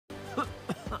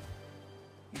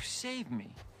saved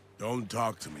me. Don't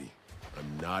talk to me.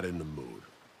 I'm not in the mood.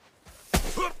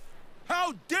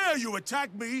 How dare you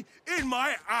attack me in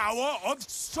my hour of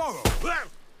sorrow?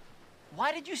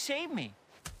 Why did you save me?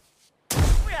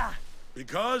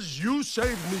 Because you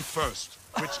saved me first,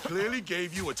 which clearly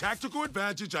gave you a tactical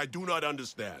advantage I do not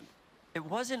understand. It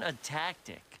wasn't a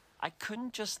tactic. I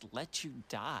couldn't just let you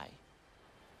die.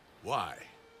 Why?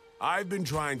 I've been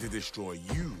trying to destroy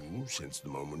you since the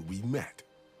moment we met.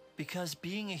 Because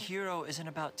being a hero isn't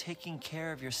about taking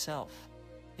care of yourself.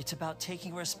 It's about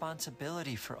taking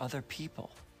responsibility for other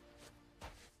people.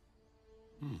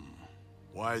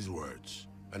 Wise words.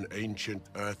 An ancient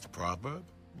Earth proverb?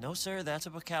 No, sir, that's a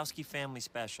Bukowski family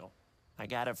special. I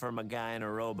got it from a guy in a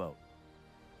rowboat.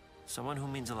 Someone who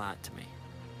means a lot to me.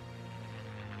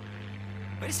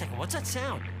 Wait a second, what's that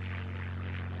sound?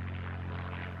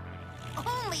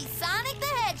 Only Sonic the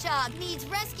Hedgehog needs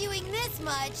rescuing this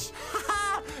much.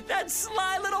 Ha! That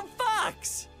sly little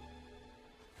fox!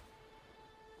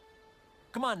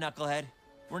 Come on, Knucklehead.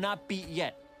 We're not beat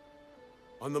yet.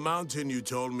 On the mountain, you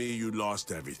told me you'd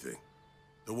lost everything.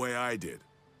 The way I did.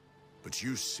 But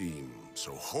you seem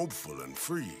so hopeful and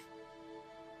free.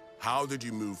 How did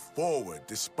you move forward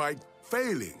despite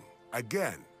failing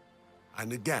again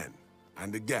and again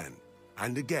and again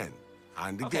and again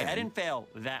and again? Okay, I didn't fail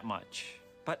that much.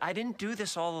 But I didn't do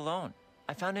this all alone.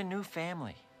 I found a new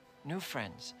family, new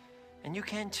friends, and you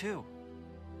can too.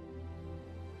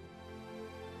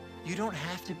 You don't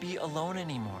have to be alone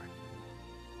anymore.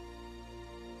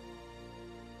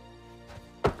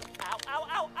 Ow, ow,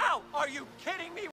 ow, ow! Are you kidding me?